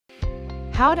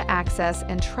How to access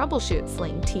and troubleshoot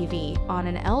Sling TV on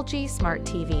an LG Smart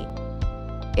TV.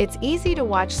 It's easy to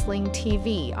watch Sling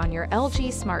TV on your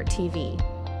LG Smart TV.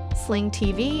 Sling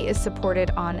TV is supported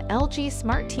on LG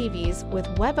Smart TVs with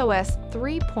WebOS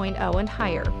 3.0 and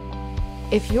higher.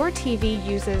 If your TV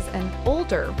uses an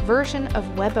older version of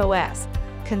WebOS,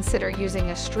 consider using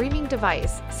a streaming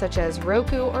device such as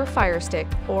Roku or Fire Stick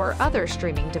or other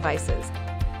streaming devices.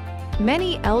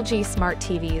 Many LG Smart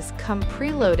TVs come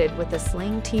preloaded with the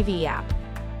Sling TV app.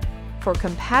 For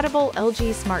compatible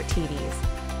LG Smart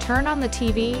TVs, turn on the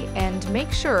TV and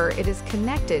make sure it is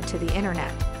connected to the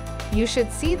internet. You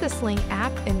should see the Sling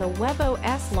app in the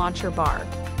WebOS launcher bar.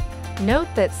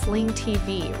 Note that Sling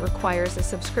TV requires a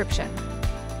subscription.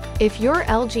 If your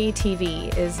LG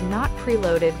TV is not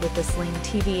preloaded with the Sling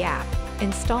TV app,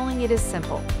 installing it is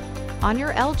simple. On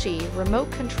your LG remote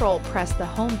control, press the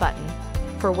Home button.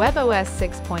 For WebOS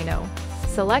 6.0,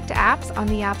 select Apps on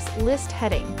the Apps list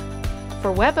heading.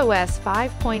 For WebOS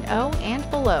 5.0 and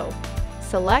below,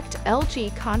 select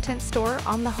LG Content Store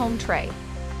on the home tray.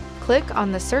 Click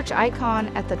on the search icon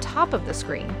at the top of the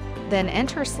screen, then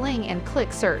enter Sling and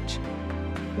click Search.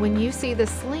 When you see the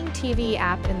Sling TV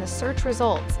app in the search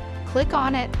results, click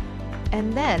on it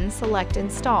and then select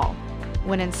Install.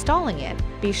 When installing it,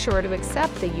 be sure to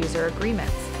accept the user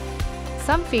agreements.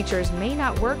 Some features may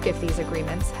not work if these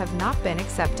agreements have not been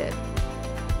accepted.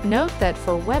 Note that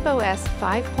for WebOS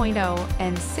 5.0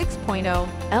 and 6.0,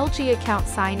 LG account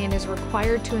sign-in is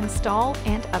required to install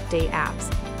and update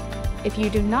apps. If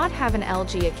you do not have an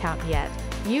LG account yet,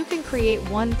 you can create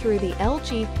one through the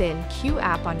LG ThinQ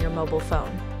app on your mobile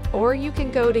phone, or you can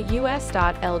go to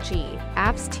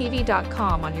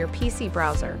us.lgappstv.com on your PC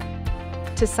browser.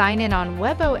 To sign in on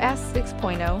WebOS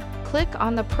 6.0, click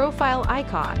on the profile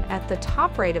icon at the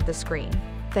top right of the screen,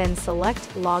 then select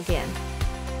Login.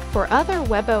 For other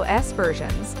WebOS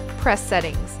versions, press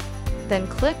Settings, then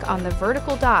click on the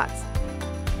vertical dots,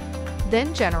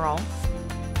 then General,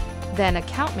 then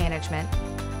Account Management,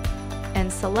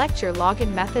 and select your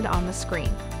login method on the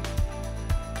screen.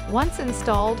 Once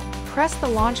installed, press the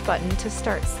Launch button to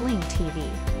start Sling TV.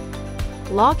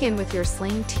 Log in with your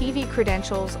Sling TV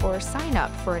credentials or sign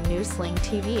up for a new Sling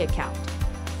TV account.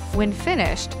 When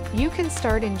finished, you can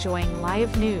start enjoying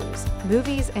live news,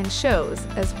 movies, and shows,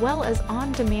 as well as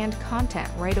on-demand content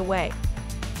right away.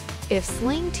 If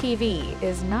Sling TV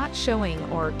is not showing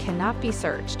or cannot be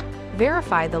searched,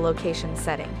 verify the location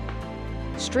setting.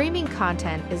 Streaming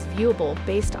content is viewable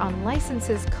based on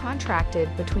licenses contracted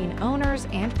between owners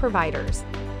and providers.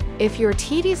 If your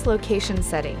TV's location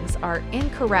settings are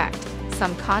incorrect,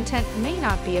 some content may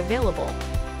not be available.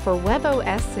 For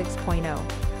WebOS 6.0,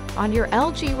 on your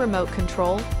LG remote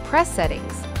control, press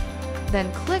Settings,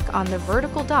 then click on the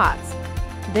vertical dots,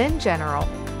 then General,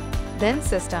 then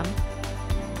System,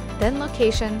 then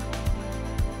Location,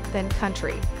 then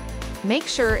Country. Make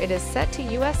sure it is set to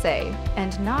USA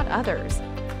and not others.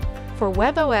 For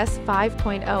WebOS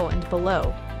 5.0 and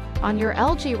below, on your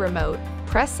LG remote,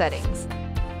 press Settings,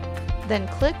 then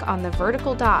click on the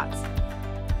vertical dots,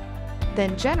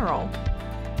 then General,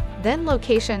 then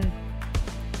Location,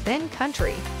 then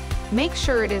Country. Make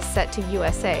sure it is set to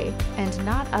USA and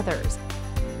not others.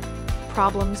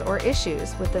 Problems or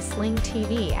issues with the Sling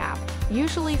TV app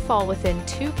usually fall within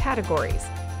two categories: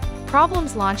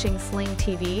 problems launching Sling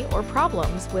TV or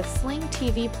problems with Sling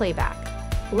TV playback.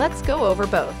 Let's go over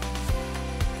both.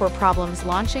 For problems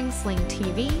launching Sling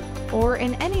TV or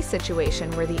in any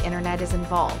situation where the internet is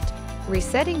involved,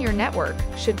 resetting your network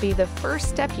should be the first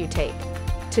step you take.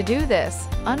 To do this,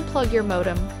 unplug your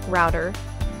modem, router,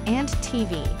 and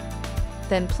TV.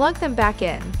 Then plug them back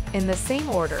in the same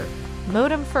order: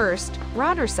 modem first,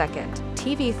 router second,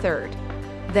 TV third.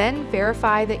 Then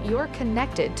verify that you're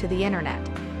connected to the internet.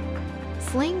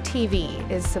 Sling TV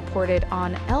is supported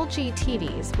on LG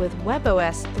TVs with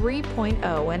WebOS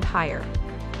 3.0 and higher.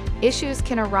 Issues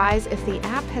can arise if the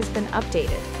app has been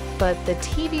updated, but the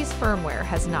TV's firmware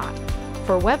has not.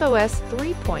 For WebOS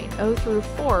 3.0 through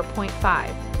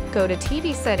 4.5, go to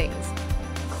TV Settings,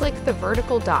 click the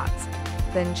vertical dots,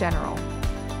 then General.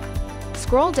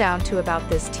 Scroll down to About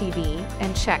this TV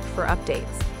and check for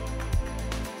updates.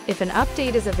 If an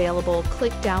update is available,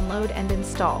 click Download and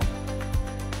Install.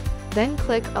 Then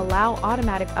click Allow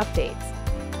Automatic Updates.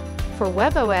 For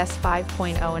WebOS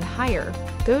 5.0 and higher,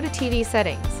 go to TV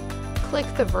Settings, click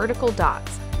the vertical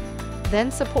dots, then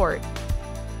Support,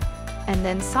 and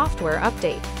then Software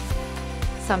Update.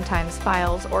 Sometimes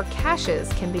files or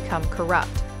caches can become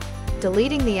corrupt.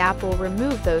 Deleting the app will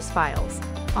remove those files.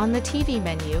 On the TV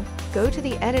menu, go to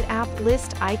the Edit App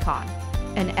List icon.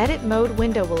 An Edit Mode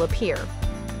window will appear.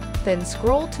 Then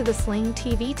scroll to the Sling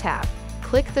TV tab,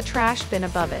 click the trash bin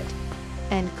above it,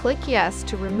 and click Yes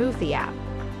to remove the app.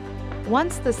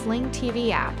 Once the Sling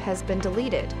TV app has been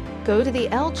deleted, go to the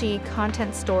LG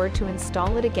Content Store to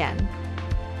install it again.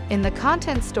 In the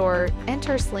Content Store,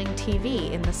 enter Sling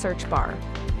TV in the search bar.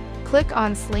 Click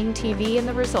on Sling TV in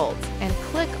the results and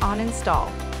click on Install.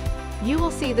 You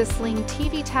will see the Sling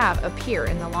TV tab appear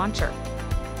in the launcher.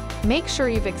 Make sure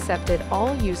you've accepted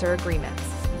all user agreements.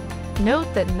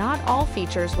 Note that not all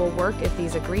features will work if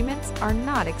these agreements are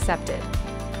not accepted.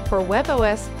 For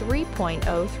WebOS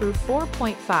 3.0 through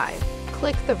 4.5,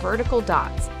 click the vertical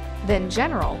dots, then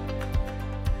General,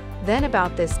 then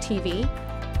About this TV,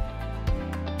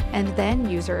 and then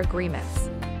User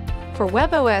Agreements. For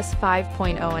WebOS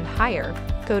 5.0 and higher,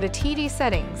 go to TD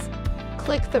Settings,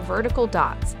 click the vertical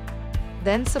dots,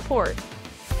 then Support,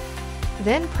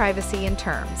 then Privacy and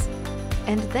Terms,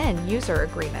 and then User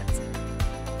Agreements.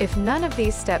 If none of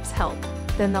these steps help,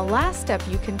 then the last step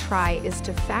you can try is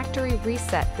to factory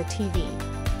reset the TV.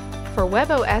 For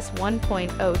WebOS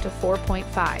 1.0 to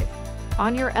 4.5,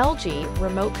 on your LG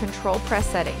remote control, press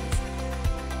Settings,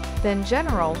 then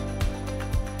General,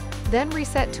 then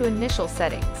Reset to Initial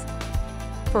Settings.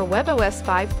 For WebOS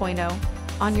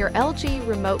 5.0, on your LG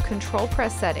remote control,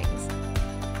 press Settings,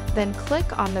 then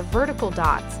click on the vertical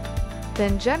dots,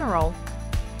 then General,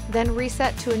 then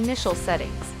Reset to Initial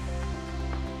Settings.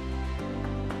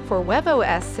 For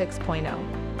WebOS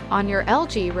 6.0, on your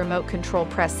LG remote control,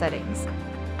 press Settings,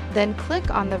 then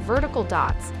click on the vertical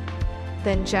dots,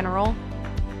 then General,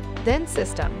 then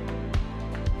System,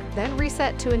 then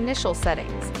Reset to Initial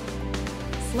Settings.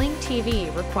 Sling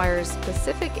TV requires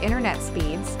specific internet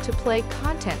speeds to play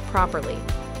content properly.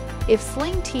 If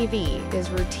Sling TV is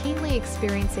routinely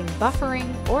experiencing buffering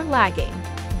or lagging,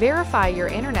 verify your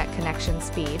internet connection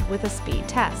speed with a speed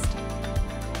test.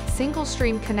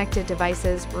 Single-stream connected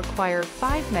devices require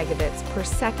 5 megabits per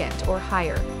second or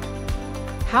higher.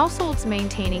 Households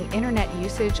maintaining internet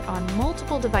usage on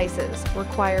multiple devices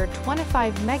require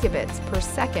 25 megabits per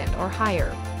second or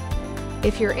higher.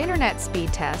 If your internet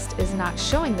speed test is not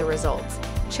showing the results,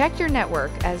 check your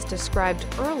network as described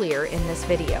earlier in this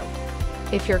video.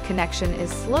 If your connection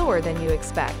is slower than you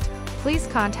expect, please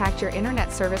contact your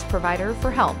internet service provider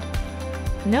for help.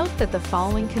 Note that the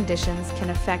following conditions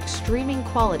can affect streaming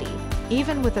quality,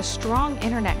 even with a strong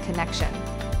internet connection: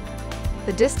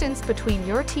 the distance between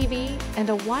your TV and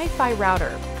a Wi-Fi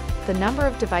router, the number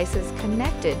of devices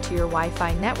connected to your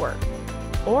Wi-Fi network,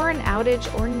 or an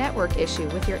outage or network issue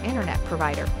with your internet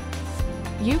provider.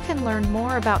 You can learn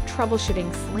more about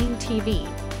troubleshooting Sling TV,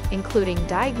 including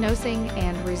diagnosing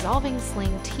and resolving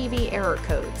Sling TV error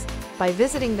codes, by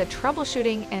visiting the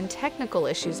Troubleshooting and Technical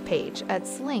Issues page at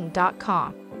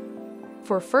sling.com.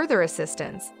 For further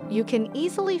assistance, you can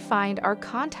easily find our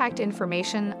contact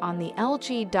information on the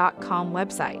LG.com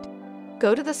website.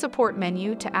 Go to the support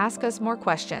menu to ask us more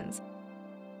questions,